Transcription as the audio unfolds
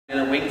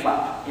the wing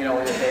flap, you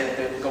know,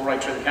 they go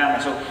right through the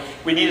camera. So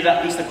we needed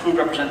at least a crude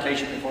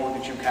representation before we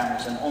could shoot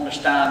cameras and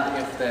understand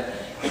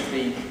if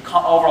the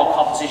overall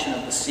composition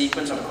of the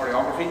sequence of the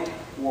choreography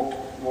worked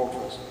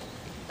for us.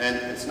 And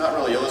it's not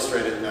really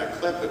illustrated in that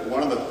clip, but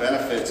one of the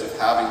benefits of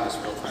having this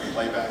real-time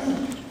playback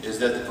is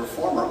that the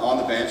performer on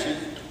the Banshee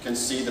can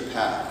see the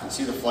path, can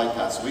see the flight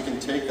path. So we can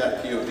take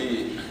that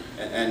POV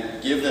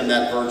and give them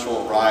that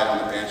virtual ride on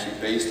the Banshee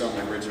based on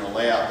the original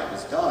layout that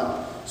was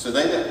done, so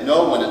they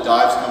know when a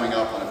dive's coming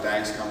up, when a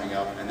bank's coming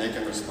up, and they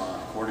can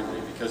respond accordingly.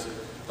 Because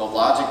the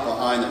logic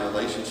behind the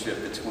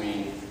relationship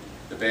between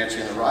the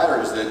Banshee and the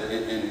rider is that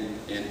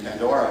in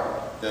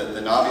Pandora,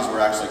 the Navis were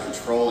actually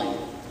controlling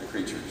the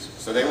creatures.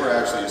 So they were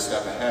actually a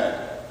step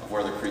ahead of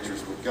where the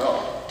creatures would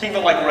go. Think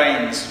of it like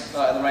reins,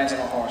 the reins on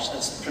a horse.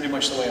 That's pretty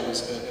much the way it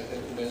was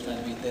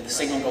meant to be. The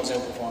signal goes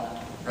out beforehand.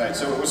 Right,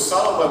 so it was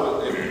subtle,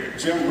 but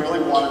Jim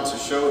really wanted to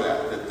show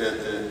that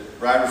the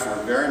riders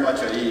were very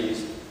much at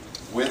ease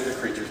with the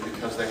creatures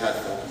because they had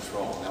full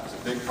control. And that was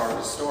a big part of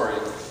the story,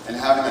 and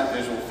having that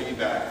visual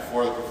feedback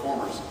for the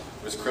performers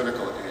was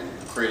critical in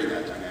creating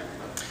that dynamic.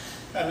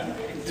 And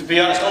to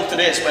be honest, up to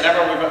this, whenever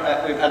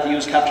we've had to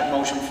use captured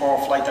motion for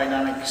flight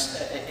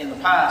dynamics in the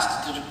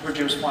past to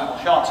produce final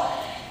shots,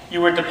 you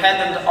were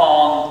dependent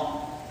on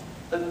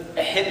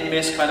a hit and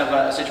miss kind of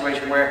a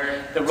situation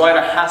where the rider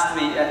has to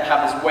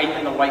have his weight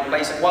in the right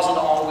place. It wasn't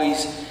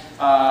always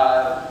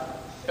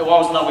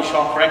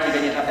shot correctly.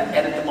 Then you'd have to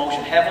edit the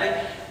motion heavily.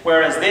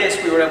 Whereas this,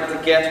 we were able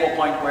to get to a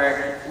point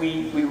where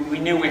we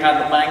knew we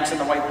had the banks in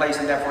the right place,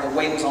 and therefore the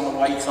weight was on the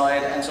right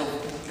side, and so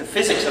the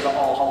physics of it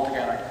all hold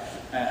together.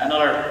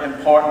 Another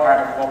important part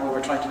of what we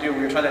were trying to do,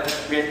 we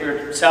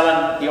were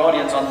selling the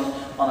audience on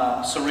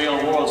a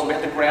surreal world, so we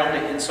had to ground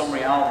it in some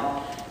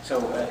reality. So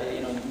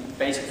you know,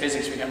 basic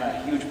physics became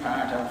a huge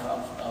part of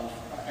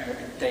our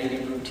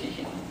daily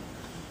routine.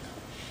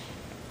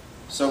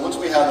 So once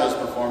we had those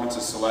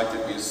performances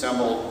selected, we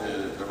assembled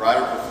the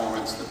rider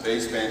performance, the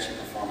base Banshee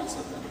performance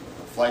of the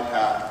flight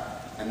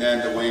path, and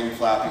then the wing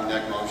flapping,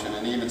 neck motion,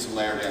 and even some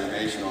layered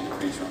animation on the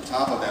creature on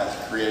top of that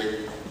to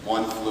create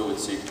one fluid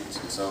sequence.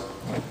 And so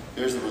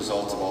here's the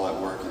results of all that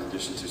work, in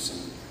addition to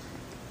some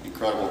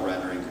incredible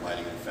rendering,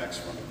 lighting, and effects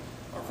from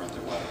our friends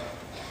at Weather.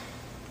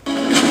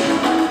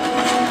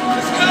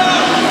 Let's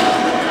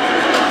go!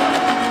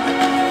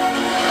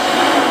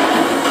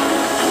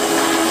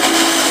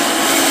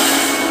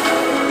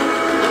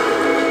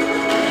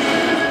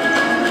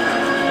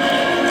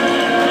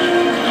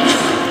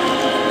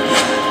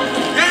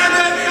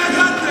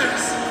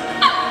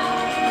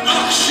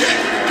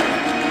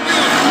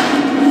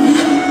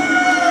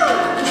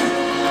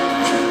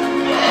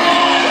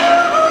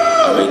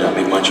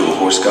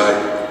 Guy,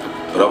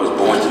 but I was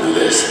born to do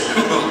this.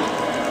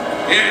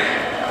 Yeah.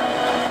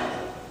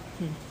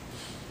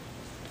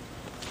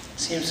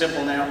 Seems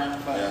simple now,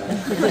 but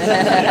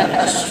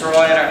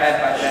destroyed our head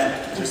back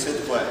then. Just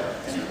hit play.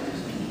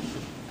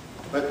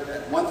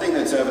 But one thing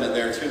that's evident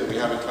there too that we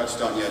haven't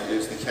touched on yet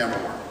is the camera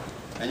work.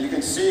 And you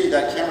can see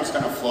that camera's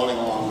kind of floating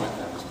along with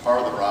them as part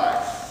of the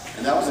ride.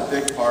 And that was a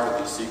big part of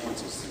these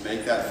sequences, to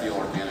make that feel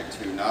organic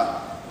too,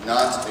 not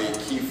a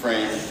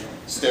keyframe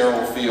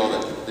sterile feel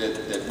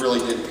that really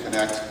didn't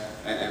connect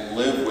and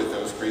live with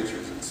those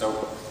creatures. And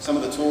so some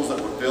of the tools that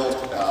were built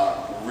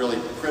were really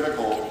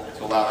critical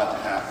to allow that to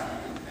happen,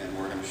 and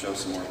we're going to show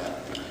some more of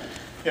that.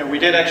 Yeah, we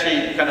did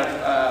actually kind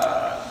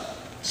of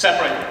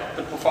separate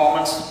the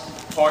performance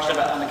portion of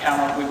it on the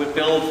camera. We would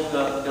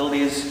build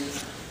these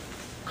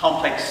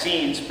complex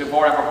scenes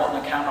before ever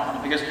putting the camera on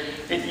it, because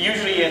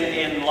usually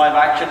in live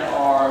action,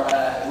 or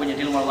when you're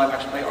dealing with a live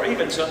action play, or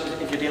even so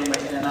if you're dealing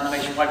with in an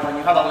animation pipeline,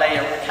 you have a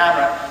layer of a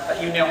camera that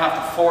you now have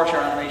to force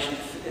your animation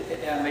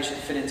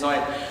to fit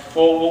inside.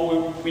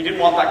 Well, we didn't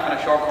want that kind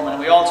of shortcoming, and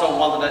we also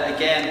wanted,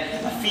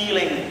 again, a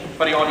feeling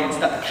for the audience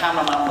that the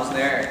cameraman was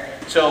there.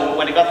 So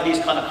when it got to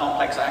these kind of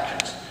complex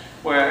actions,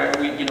 where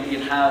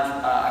you'd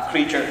have a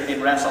creature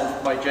being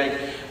wrestled by Jake,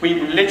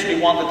 we literally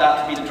wanted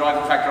that to be the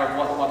driving factor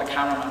of what the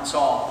cameraman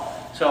saw.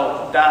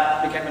 So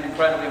that became an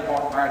incredibly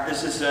important part.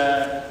 This is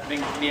the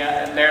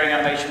layering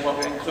animation, but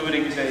we're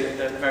including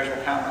the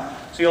virtual camera.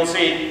 So you'll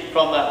see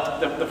from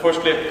the first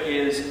clip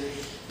is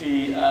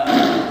the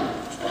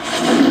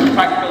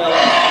practical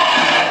element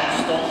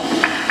stunt.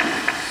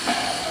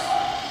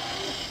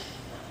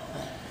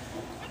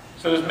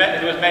 So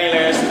there was many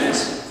layers to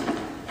this.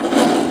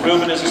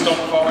 Ruben is a stunt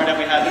performer, then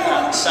we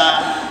had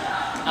Sam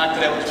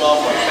acted out as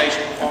well for a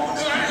facial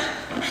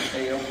performance.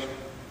 There you go.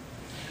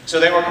 So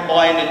they were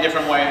combined in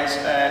different ways.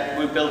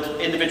 We built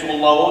individual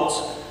loads,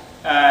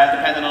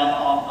 depending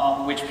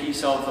on which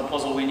piece of the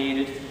puzzle we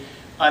needed.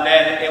 And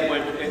then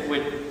it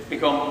would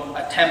become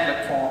a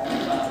template form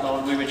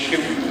load. We would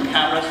shoot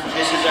cameras.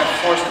 This is our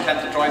first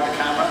attempt to drive the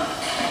camera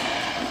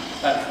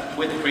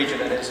with the creature,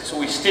 that is. So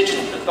we stitched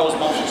those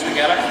motions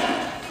together,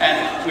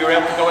 and we were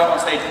able to go out on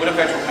stage with a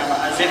virtual camera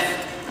as if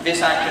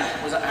this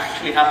action was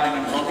actually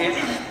happening in front of you,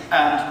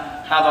 and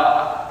have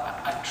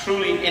a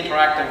truly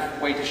interactive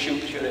way to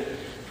shoot it.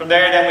 From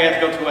there, then we had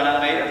to go to an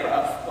animator,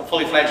 a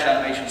fully fledged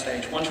animation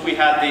stage. Once we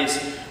had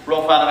this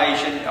rough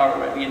animation, or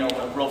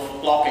a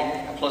rough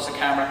blocking plus a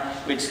camera,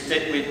 we'd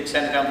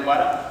send it down to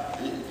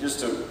Baneham.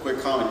 Just a quick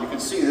comment. You can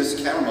see this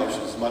camera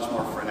motion is much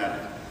more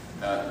frenetic,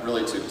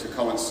 really to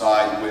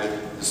coincide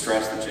with the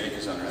stress that Jake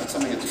is under. That's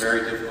something that's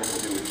very difficult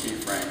to do with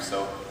keyframes.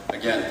 So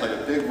again, played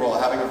a big role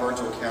having a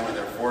virtual camera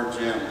there for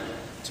Jim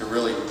to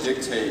really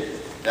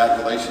dictate that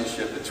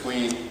relationship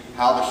between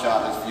how the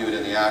shot is viewed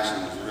and the action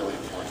was really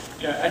important.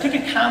 Yeah, I think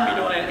it can be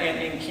done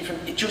in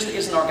keyframe. It just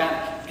isn't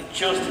organic. It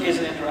just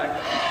isn't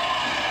interactive.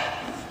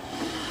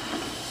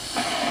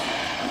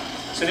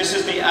 So this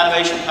is the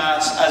animation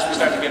pass as we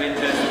start to get into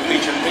the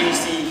creature. Really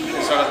see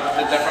sort of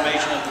the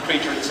deformation of the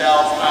creature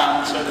itself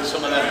and sort of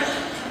some of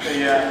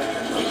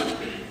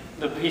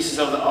the pieces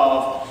of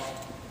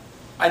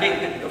I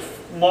think the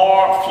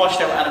more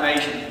flushed out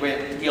animation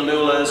with the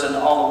alulas and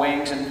all the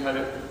wings and kind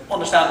of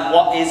understand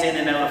what is in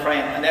and out of the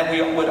frame, and then we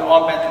would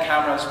augment the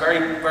cameras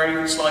very,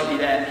 very slightly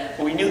then,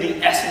 but we knew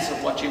the essence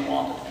of what Jim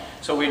wanted.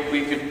 So we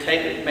could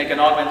make an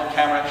augmented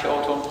camera, show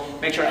it to him,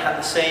 make sure it had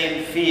the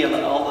same feel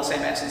and all the same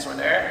essence were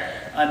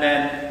there, and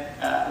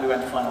then we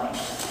went to final round.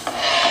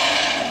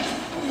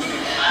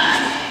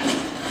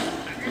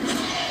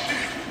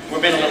 We're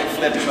being a little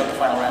flippant about the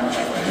final round,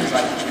 by the way. It's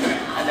like,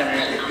 and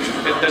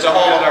then there's a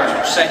whole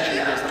other section.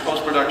 There's the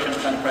post-production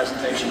kind of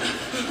presentation.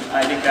 And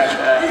I think that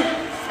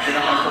we're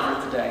not going to cover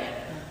it today.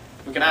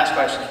 We can ask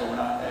questions, but we're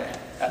not.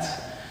 That's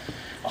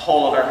a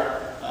whole other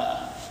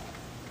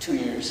 2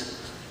 years.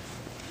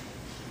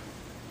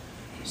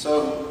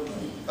 So,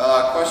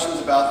 questions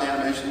about the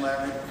animation,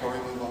 Larry, before we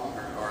move on,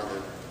 or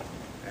the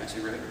fancy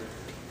rig?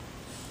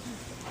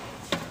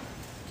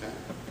 Okay.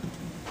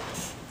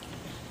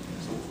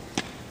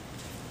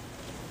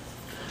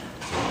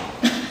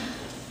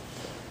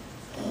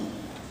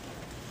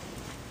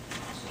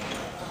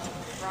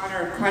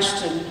 Broader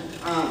question,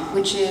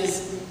 which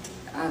is,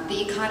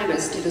 The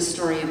Economist did a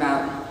story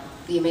about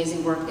the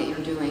amazing work that you're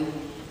doing,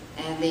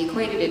 and they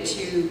equated it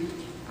to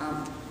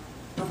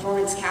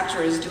performance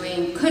capture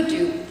could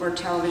do for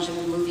television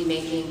and movie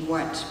making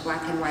what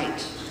black and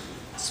white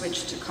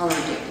switch to color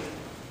did.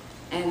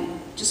 And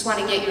just want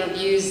to get your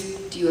views.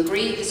 Do you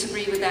agree,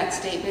 disagree with that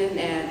statement,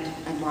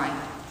 and why?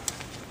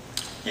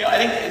 Yeah, I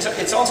think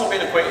it's also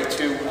been equated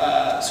to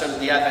sort of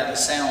the advent of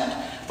sound.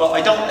 But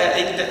I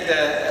think that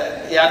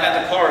the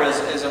advent of color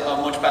is a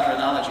much better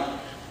analogy,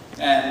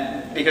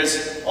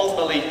 because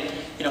ultimately,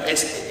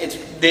 it's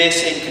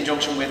this in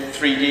conjunction with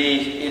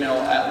 3D.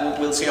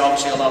 We'll see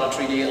obviously a lot of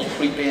 3D. It'll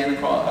creep in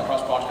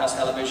across broadcast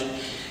television.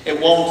 It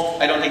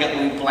won't. I don't think it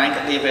will be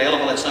blanketly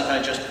available. It's not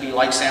going to just be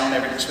like sound.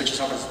 Everything switches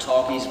over to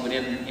talkies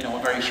within a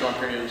very short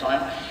period of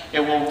time. It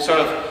will sort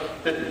of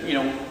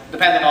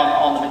depending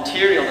on the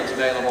material that's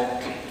available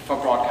for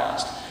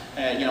broadcast.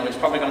 It's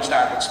probably going to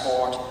start with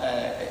sport.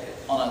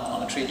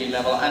 On a 3D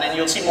level, and then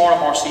you'll see more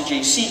and more CG.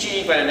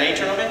 CG, by the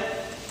nature of it,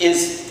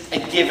 is a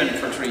given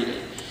for 3D.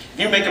 If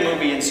you make a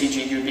movie in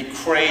CG, you'd be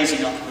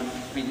crazy not to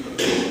be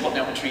putting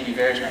out a 3D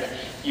version of it.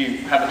 You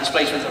have a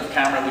displacement of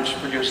camera which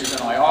produces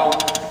an IO,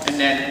 and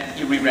then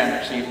you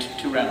re-render, so you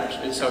have two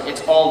renders. So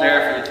it's all there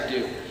for you to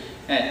do.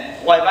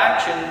 Live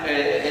action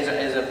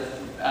is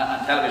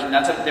on television,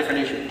 that's a different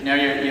issue. Now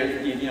you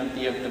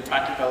have the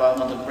practical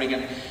element of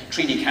bringing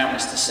 3D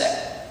cameras to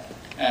set.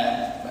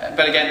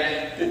 But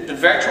again, the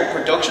virtual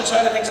production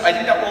side of things, I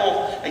think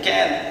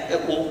that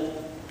it will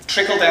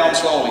trickle down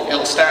slowly.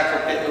 It'll start,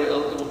 it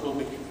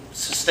will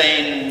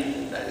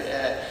sustain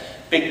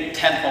big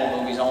tentpole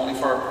movies only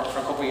for a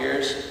couple of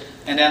years.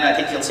 And then I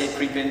think you'll see it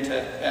creep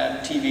into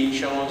TV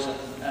shows,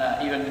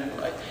 and even,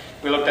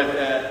 we looked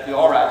at the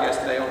ORAD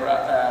yesterday over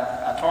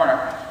at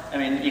Turner. I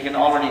mean, you can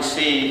already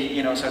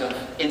see, sort of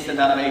instant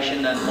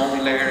animation and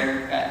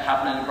multi-layering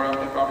happening in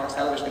broadcast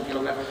television. If you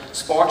look at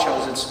sport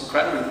shows, it's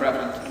incredibly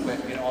prevalent,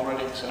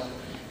 already. So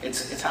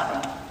it's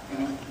happening.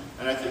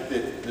 And I think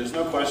that there's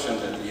no question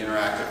that the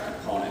interactive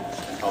component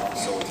can help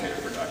facilitate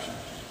a production,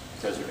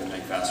 because you can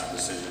make faster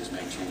decisions,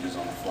 make changes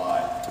on the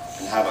fly,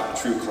 and have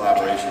a true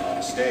collaboration on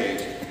a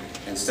stage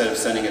instead of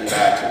sending it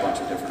back to a bunch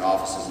of different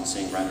offices and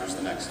seeing renders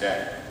the next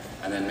day,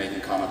 and then making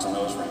comments on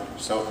those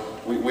renders. So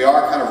we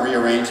are kind of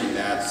rearranging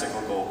that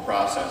cyclical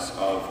process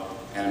of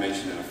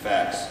animation and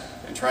effects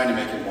and trying to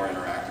make it more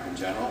interactive in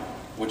general,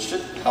 which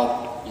should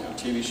help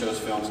TV shows,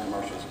 films,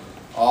 commercials,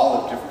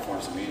 all the different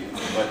forms of media.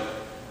 But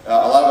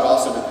a lot of it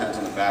also depends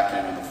on the back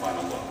end and the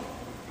final look.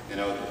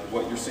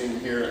 What you're seeing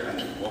here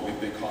and what we've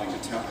been calling the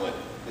template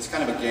is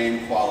kind of a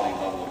game quality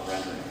level of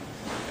rendering.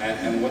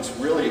 And what's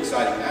really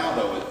exciting now,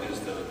 though, is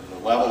the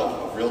level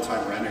of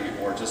real-time rendering,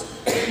 or just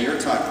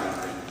near-time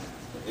rendering,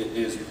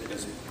 is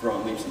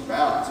grown leaps and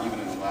bounds, even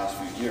in the last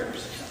few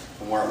years,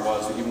 from where it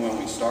was even when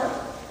we started.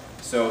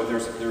 So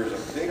there's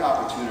a big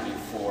opportunity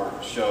for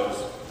shows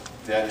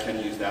that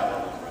can use that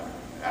level of rendering.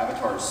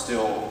 Avatar is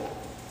still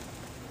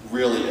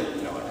really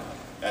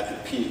at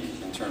the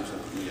peak in terms of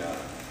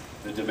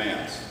the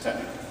demands,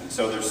 technically. And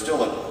so there's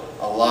still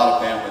a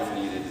lot of bandwidth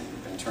needed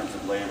in terms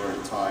of labor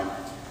and time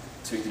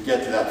to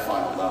get to that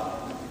final level.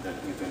 that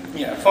we've been...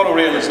 Yeah,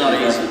 photoreal is not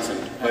easy.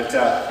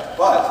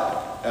 But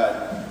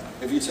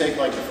if you take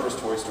like the first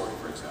Toy Story,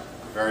 for example,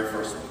 the very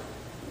first one,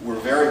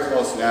 we're very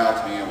close now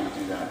to being able to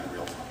do that in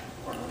real time.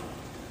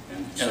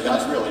 And so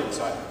that's really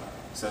exciting.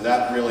 So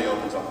that really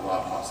opens up a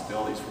lot of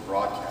possibilities for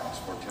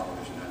broadcast, for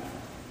television and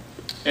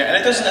yeah, and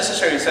it doesn't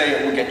necessarily say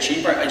it will get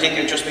cheaper. I think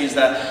it just means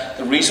that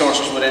the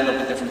resources would end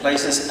up in different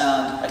places, and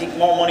I think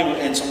more money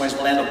in some ways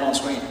will end up on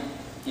screen.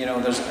 You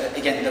know, there's,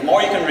 again, the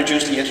more you can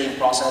reduce the iterative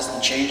process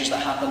and changes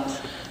that happen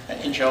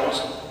in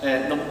shows,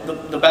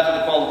 the better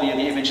the quality of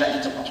the image that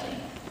ends up on screen.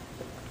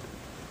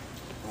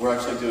 We're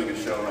actually doing a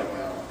show right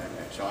now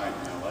at Giant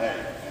in LA,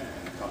 and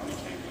the company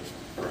came to us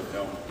for a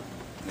film.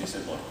 And they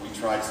said, look, we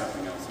tried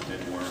something else that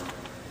didn't work.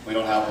 We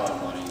don't have a lot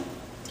of money.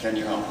 Can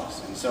you help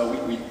us? And so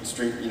we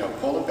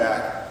pulled it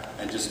back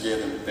and just gave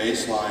them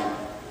baseline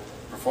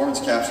performance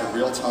capture,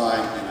 real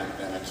time,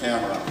 and a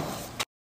camera